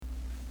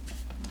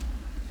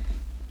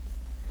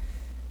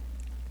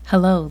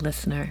Hello,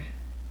 listener.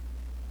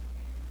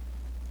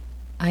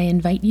 I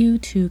invite you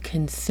to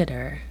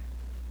consider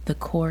the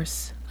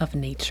course of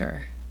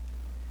nature.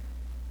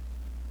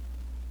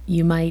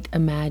 You might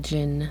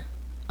imagine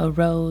a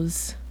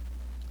rose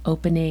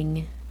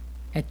opening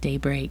at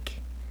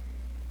daybreak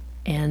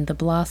and the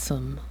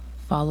blossom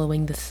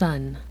following the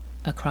sun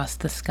across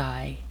the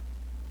sky.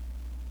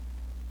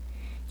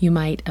 You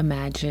might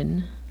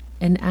imagine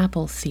an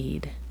apple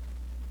seed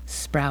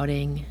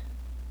sprouting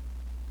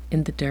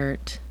in the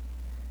dirt,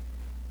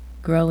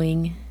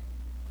 growing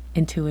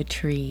into a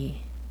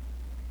tree,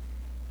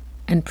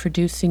 and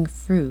producing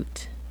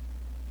fruit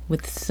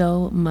with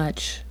so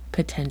much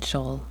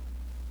potential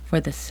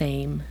for the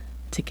same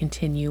to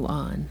continue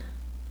on.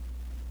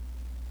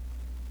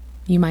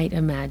 You might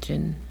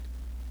imagine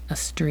a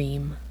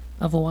stream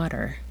of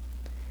water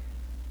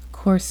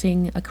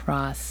coursing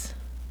across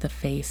the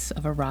face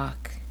of a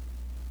rock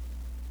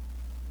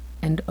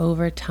and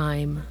over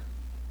time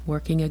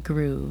working a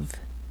groove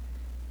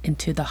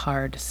into the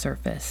hard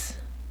surface.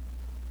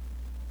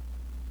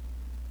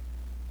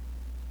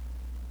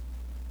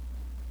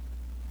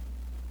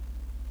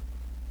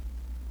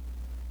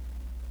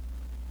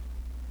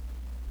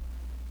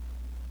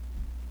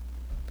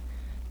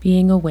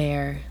 Being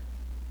aware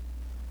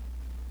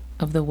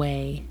of the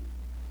way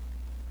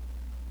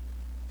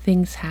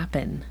things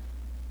happen,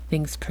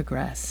 things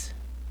progress,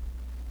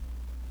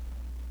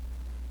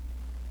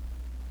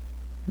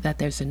 that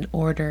there's an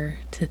order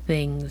to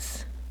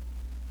things.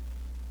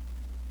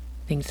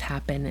 Things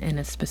happen in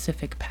a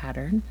specific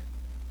pattern,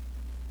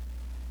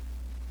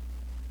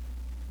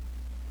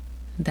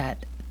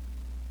 that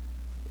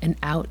an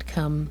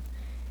outcome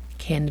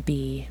can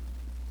be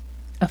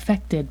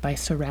affected by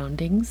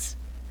surroundings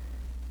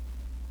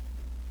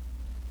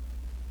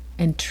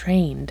and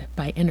trained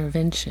by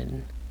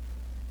intervention,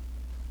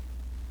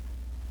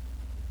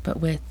 but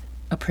with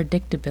a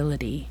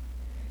predictability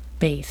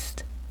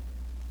based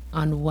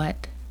on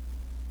what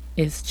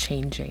is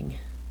changing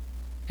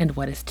and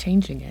what is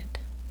changing it.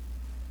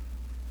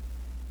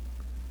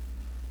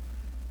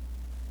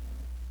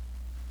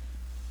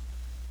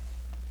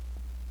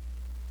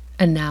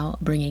 And now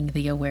bringing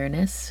the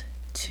awareness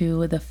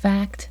to the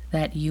fact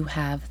that you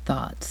have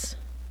thoughts.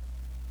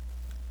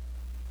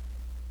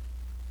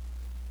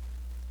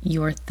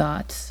 Your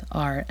thoughts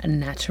are a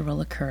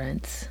natural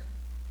occurrence.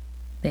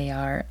 They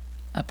are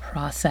a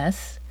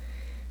process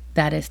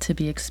that is to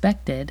be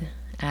expected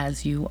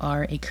as you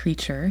are a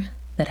creature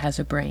that has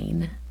a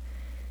brain.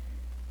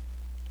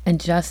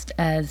 And just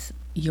as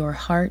your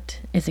heart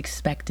is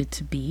expected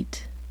to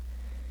beat,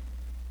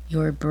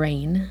 your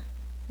brain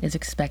is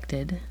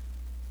expected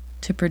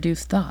to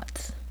produce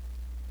thoughts.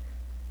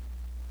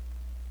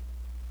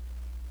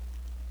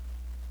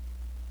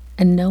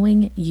 And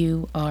knowing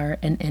you are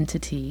an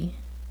entity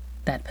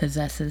that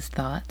possesses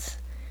thoughts,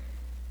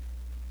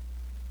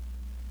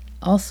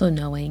 also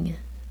knowing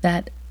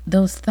that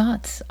those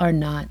thoughts are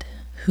not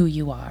who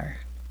you are.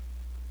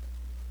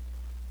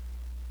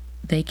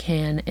 They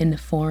can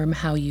inform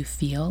how you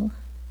feel.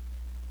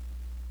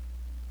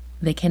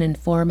 They can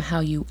inform how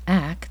you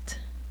act.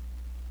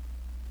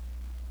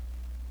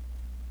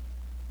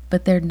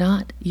 But they're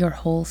not your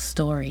whole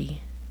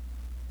story.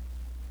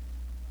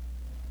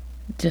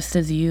 Just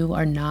as you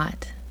are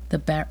not the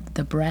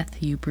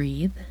breath you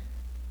breathe,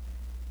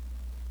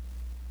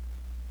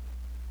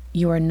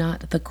 you are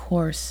not the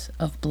course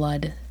of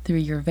blood through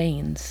your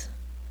veins.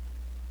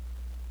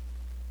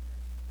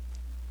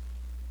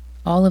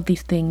 All of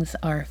these things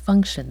are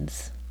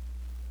functions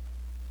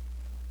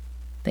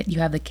that you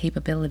have the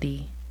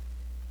capability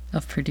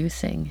of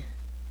producing.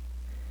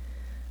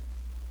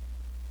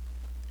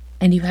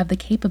 And you have the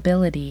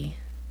capability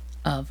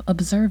of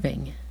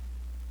observing.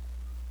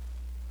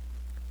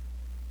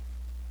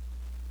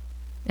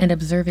 And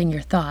observing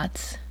your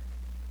thoughts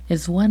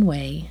is one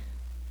way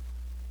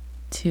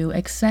to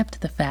accept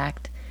the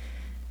fact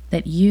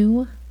that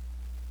you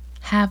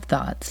have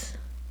thoughts,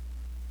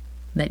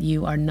 that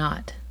you are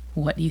not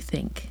what you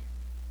think.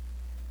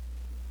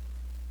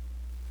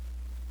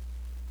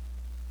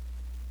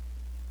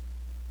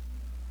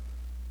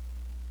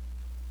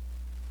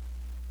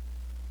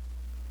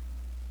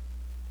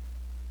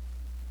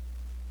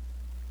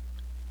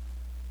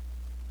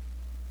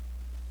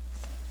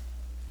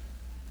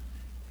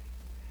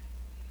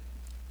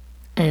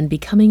 And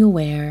becoming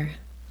aware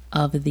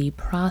of the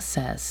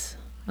process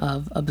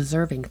of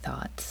observing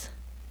thoughts,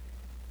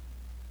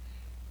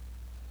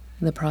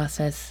 the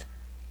process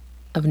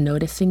of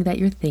noticing that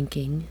you're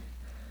thinking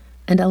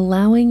and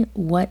allowing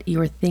what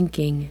you're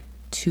thinking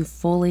to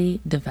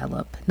fully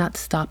develop, not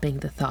stopping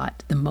the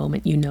thought the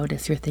moment you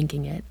notice you're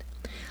thinking it,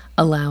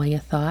 allowing a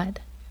thought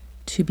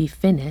to be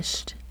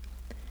finished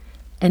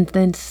and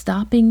then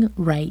stopping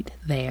right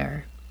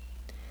there,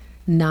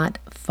 not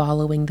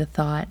following the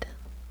thought,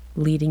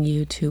 leading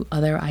you to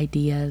other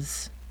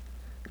ideas,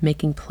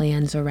 making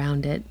plans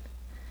around it,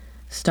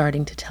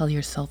 starting to tell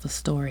yourself a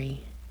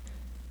story.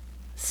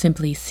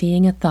 Simply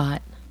seeing a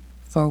thought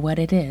for what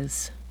it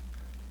is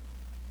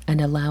and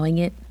allowing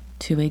it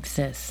to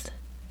exist.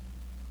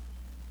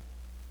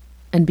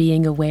 And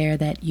being aware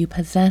that you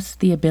possess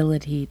the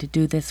ability to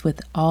do this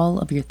with all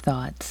of your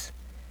thoughts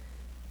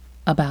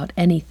about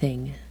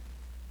anything,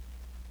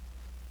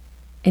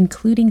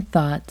 including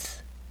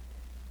thoughts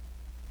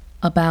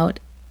about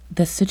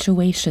the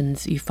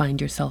situations you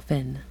find yourself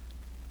in.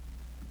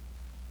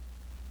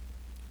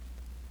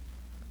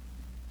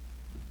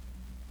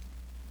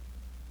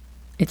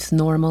 It's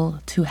normal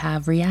to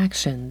have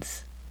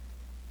reactions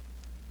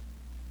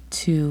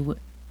to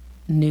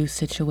new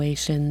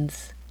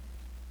situations,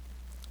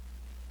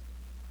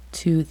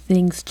 to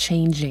things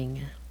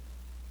changing,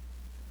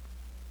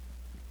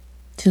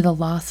 to the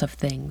loss of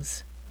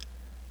things.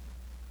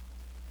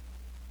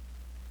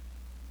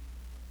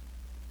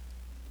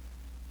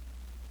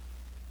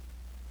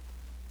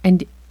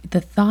 And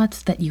the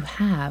thoughts that you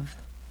have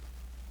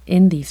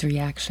in these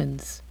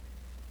reactions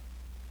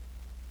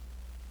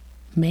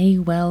may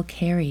well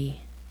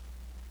carry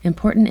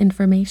important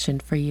information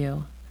for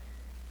you.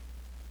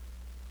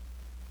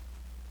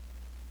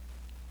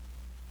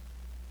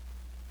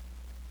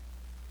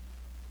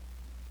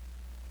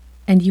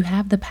 And you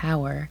have the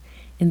power,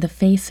 in the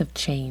face of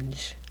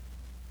change,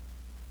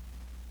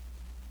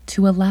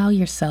 to allow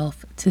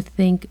yourself to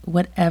think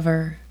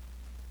whatever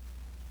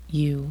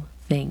you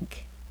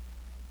think.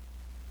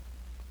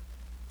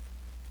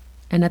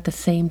 And at the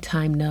same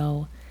time,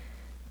 know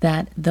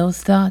that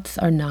those thoughts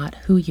are not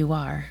who you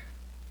are.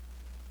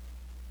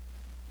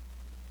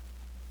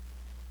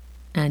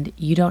 And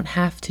you don't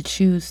have to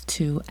choose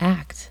to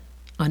act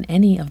on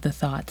any of the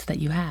thoughts that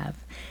you have.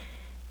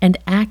 And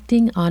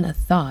acting on a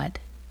thought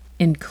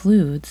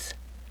includes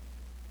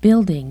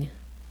building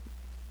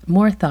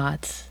more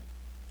thoughts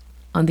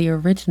on the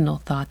original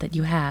thought that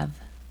you have.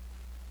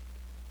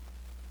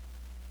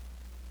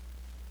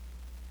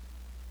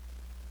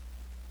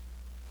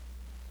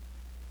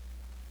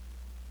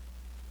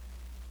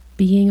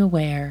 Being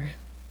aware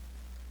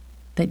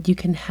that you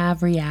can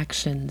have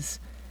reactions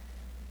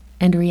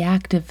and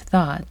reactive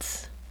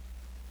thoughts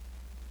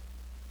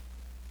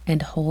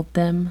and hold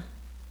them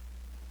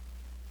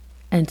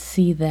and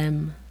see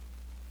them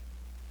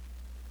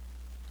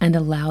and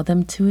allow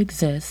them to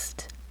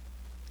exist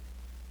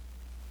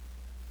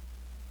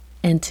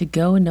and to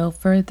go no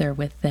further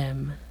with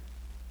them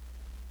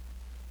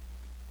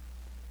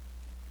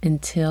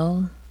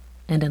until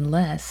and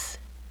unless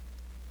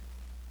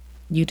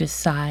you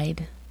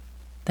decide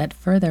that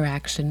further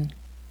action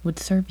would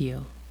serve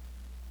you.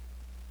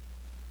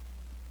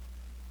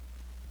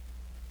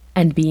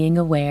 And being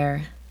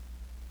aware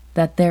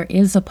that there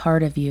is a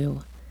part of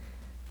you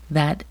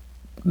that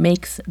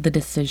makes the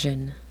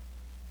decision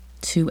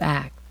to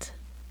act.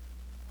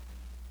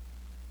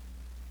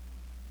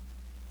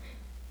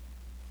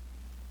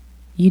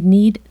 You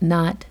need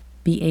not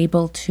be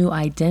able to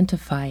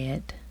identify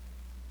it,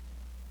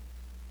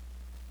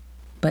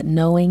 but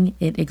knowing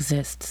it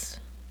exists.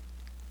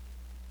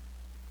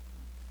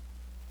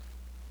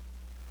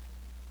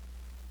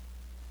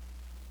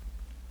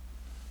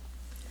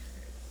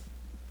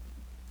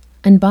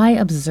 And by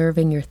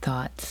observing your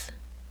thoughts,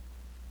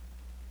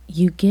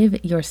 you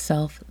give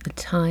yourself the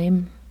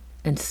time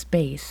and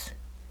space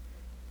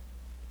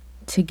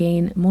to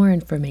gain more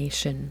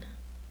information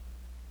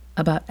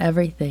about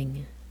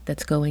everything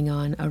that's going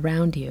on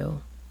around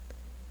you.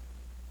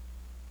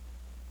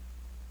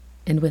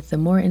 And with the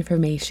more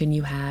information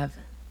you have,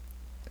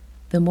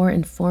 the more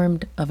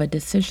informed of a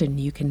decision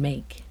you can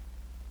make.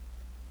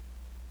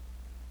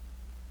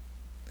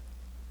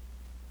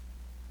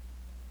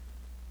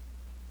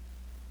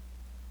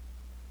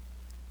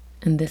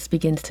 And this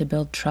begins to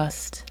build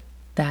trust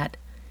that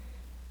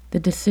the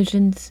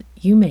decisions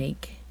you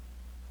make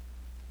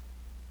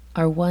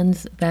are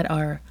ones that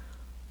are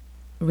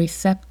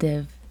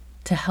receptive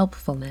to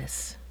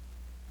helpfulness.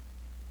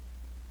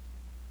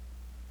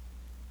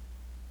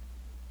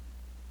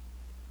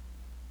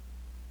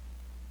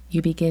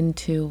 You begin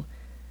to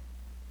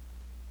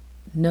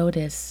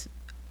notice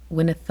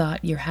when a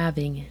thought you're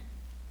having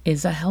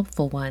is a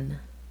helpful one.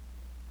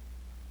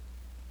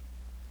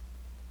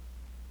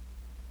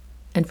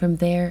 And from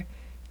there,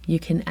 you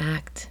can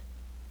act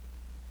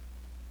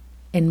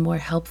in more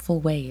helpful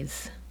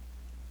ways,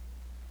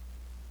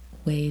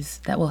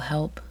 ways that will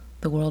help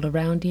the world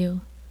around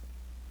you,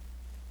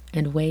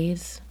 and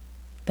ways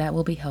that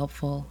will be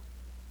helpful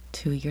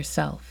to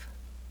yourself.